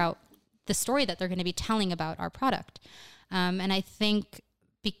of figure out the story that they're going to be telling about our product. And I think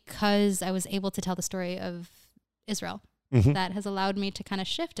because I was able to tell the story of Israel, that has allowed me to kind of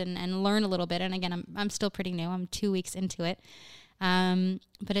shift and learn a little bit. And again, I'm still pretty new. I'm 2 weeks into it.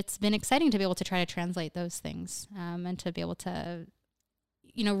 But it's been exciting to be able to try to translate those things, and to be able to,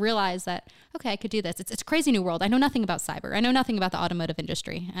 realize that, okay, I could do this. It's a crazy new world. I know nothing about cyber. I know nothing about the automotive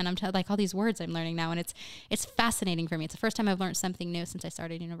industry. And I'm like all these words I'm learning now. And it's fascinating for me. It's the first time I've learned something new since I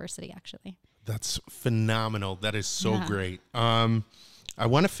started university, actually. That's phenomenal. That is so great. I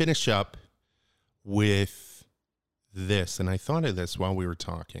want to finish up with this. And I thought of this while we were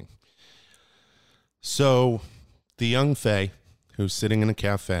talking. So the young Faye who's sitting in a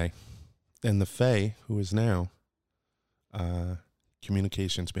cafe, and the Faye who is now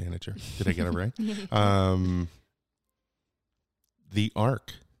communications manager. Did I get it right? The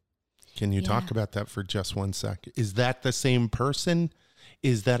Ark. Can you talk about that for just 1 sec? Is that the same person?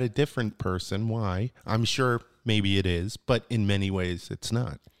 Is that a different person? Why? I'm sure maybe it is, but in many ways it's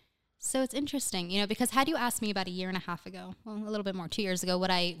not. So it's interesting, because had you asked me about a year and a half ago, well, a little bit more, 2 years ago, what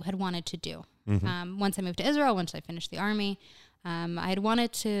I had wanted to do. Once I moved to Israel, once I finished the army, I had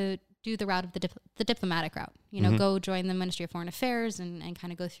wanted to do the route of the diplomatic route, go join the Ministry of Foreign Affairs and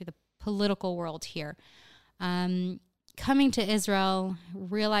kind of go through the political world here. Coming to Israel,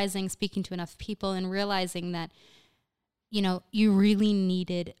 speaking to enough people and realizing that, you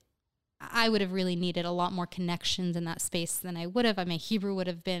really I would have really needed a lot more connections in that space than I would have. I mean, Hebrew would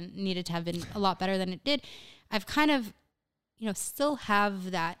have needed to have been a lot better than it did. I've kind of, still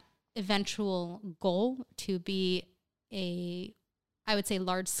have that eventual goal to be I would say,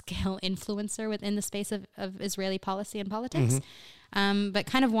 large-scale influencer within the space of Israeli policy and politics, but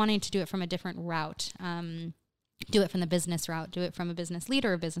kind of wanting to do it from a different route, do it from the business route, do it from a business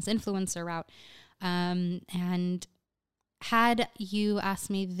leader, a business influencer route. And had you asked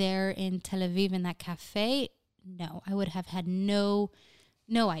me there in Tel Aviv in that cafe, no, I would have had no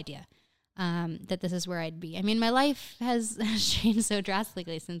idea that this is where I'd be. I mean, my life has changed so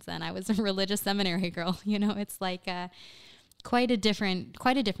drastically since then. I was a religious seminary girl. It's like quite a different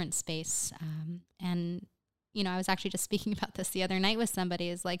space. And I was actually just speaking about this the other night with somebody.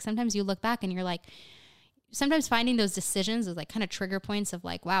 Is like sometimes you look back and you're like, sometimes finding those decisions is like kind of trigger points of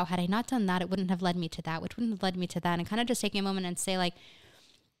like, wow, had I not done that, it wouldn't have led me to that, which wouldn't have led me to that. And kind of just taking a moment and say like,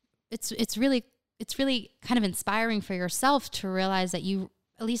 it's really kind of inspiring for yourself to realize that you,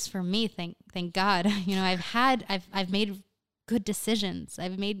 at least for me, thank God, I've made good decisions.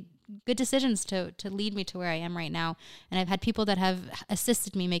 I've made good decisions to lead me to where I am right now. And I've had people that have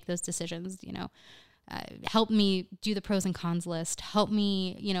assisted me make those decisions, help me do the pros and cons list, help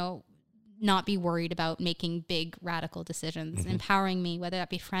me, not be worried about making big radical decisions, empowering me, whether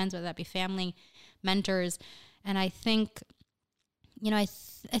that be friends, whether that be family, mentors. And I think, I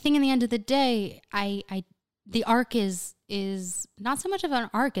think in the end of the day, the arc is not so much of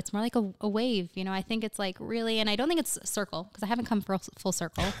an arc. It's more like a wave. I think it's like really, and I don't think it's a circle because I haven't come full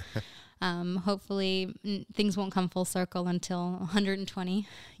circle. Hopefully things won't come full circle until 120,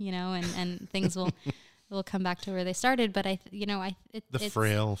 and things will come back to where they started. But it's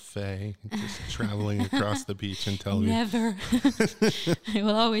frail Faye just traveling across the beach and Tel Aviv. Never. I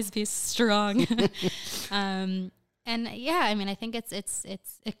will always be strong. And yeah, I mean, I think it's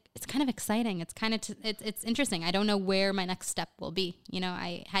kind of exciting. It's kind of it's interesting. I don't know where my next step will be.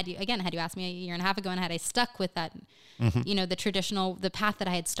 Had you asked me a year and a half ago, and had I stuck with that, the path that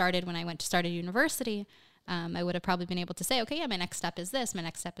I had started when I went to start a university, I would have probably been able to say, okay, yeah, my next step is this. My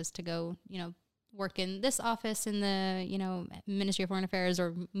next step is to go, work in this office in the, Ministry of Foreign Affairs,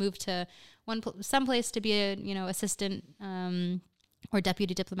 or move to someplace to be a, assistant, or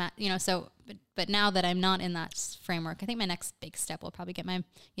deputy diplomat, but now that I'm not in that framework, I think my next big step will probably get my,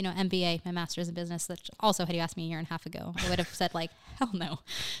 MBA, my master's in business, which also had you asked me a year and a half ago, I would have said like, hell no.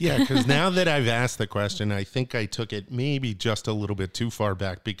 Yeah. Because now that I've asked the question, I think I took it maybe just a little bit too far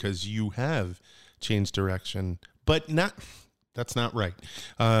back, because you have changed direction, but that's not right.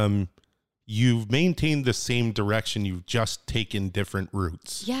 You've maintained the same direction. You've just taken different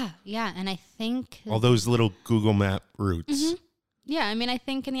routes. Yeah. Yeah. And I think all those little Google Map routes. Yeah, I mean, I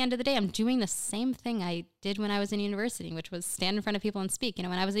think in the end of the day, I'm doing the same thing I did when I was in university, which was stand in front of people and speak.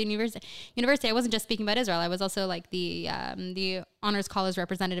 When I was in university, I wasn't just speaking about Israel. I was also like the honors college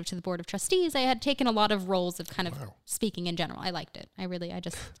representative to the board of trustees. I had taken a lot of roles of kind of speaking in general. I liked it. I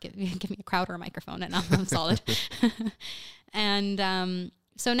just give me a crowd or a microphone and I'm solid. And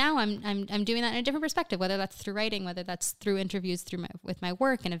so now I'm doing that in a different perspective, whether that's through writing, whether that's through interviews, with my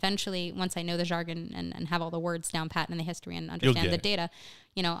work. And eventually, once I know the jargon and have all the words down pat in the history and understand the data,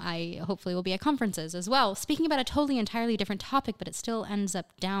 I hopefully will be at conferences as well, speaking about a entirely different topic, but it still ends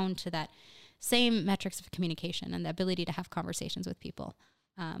up down to that same metrics of communication and the ability to have conversations with people.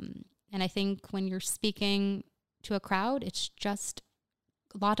 And I think when you're speaking to a crowd, it's just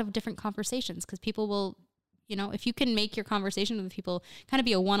a lot of different conversations, because people will, if you can make your conversation with people kind of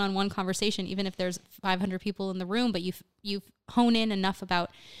be a one-on-one conversation, even if there's 500 people in the room, but you hone in enough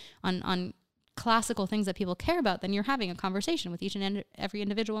on classical things that people care about, then you're having a conversation with each and every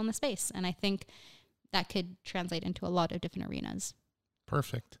individual in the space. And I think that could translate into a lot of different arenas.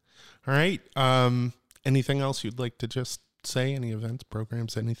 Perfect. All right. Anything else you'd like to just say? Any events,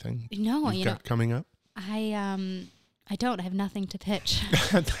 programs, anything you've got coming up? I don't. I have nothing to pitch.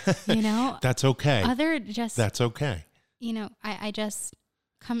 That's okay. That's okay. I just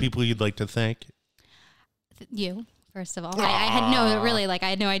come. People you'd like to thank? You, first of all. I had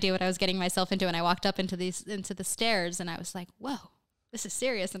no idea what I was getting myself into, and I walked up into the stairs, and I was like, whoa, this is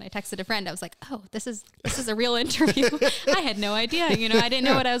serious. And I texted a friend. I was like, oh, this is a real interview. I had no idea. I didn't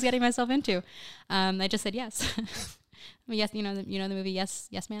know what I was getting myself into. I just said yes. Yes, the movie Yes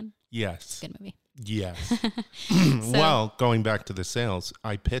Man? Yes. Good movie. Yes. Well, going back to the sales,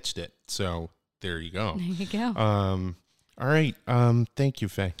 I pitched it. So there you go. There you go. All right. Thank you,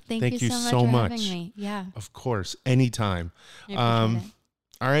 Faye. Thank you so much for having me. Yeah. Of course. Anytime. All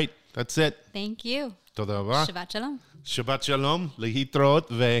right. That's it. Thank you. תודה רבה. Shabbat shalom. שבת שלום,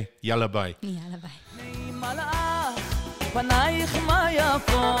 להתראות ויאללה ביי. יאללה ביי. פנייך מה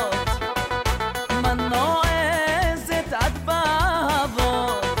יפות, מנועזת עד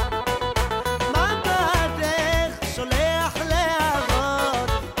באבות, מבטך שולח להבות,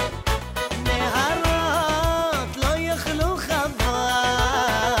 נהרות לא יאכלו חוות,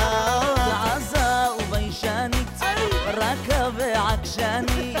 עזה וביישנית, רכה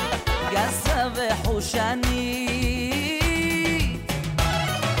ועקשנית, גסה וחושנית,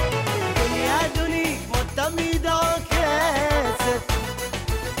 אדוני כמו תמיד עוקצת,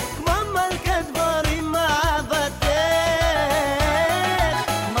 כמו מלכת דבורים אהבתך,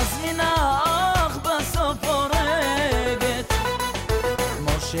 מזמינה אך בסוף הורגת,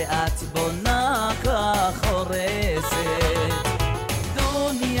 כמו שאת בונה כך הורסת.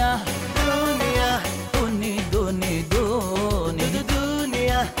 דוניה, דוניה, דוני, דוני, דוני,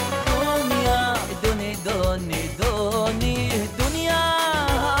 דוניה, דוניה, דוני, דוני, דוני, דוניה.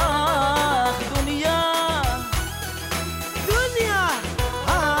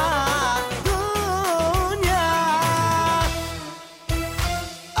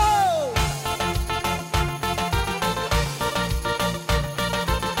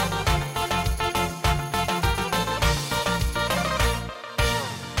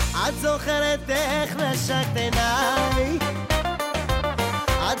 את זוכרת איך נשקת עיניי,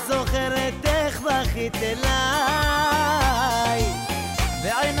 את זוכרת איך בכית אליי,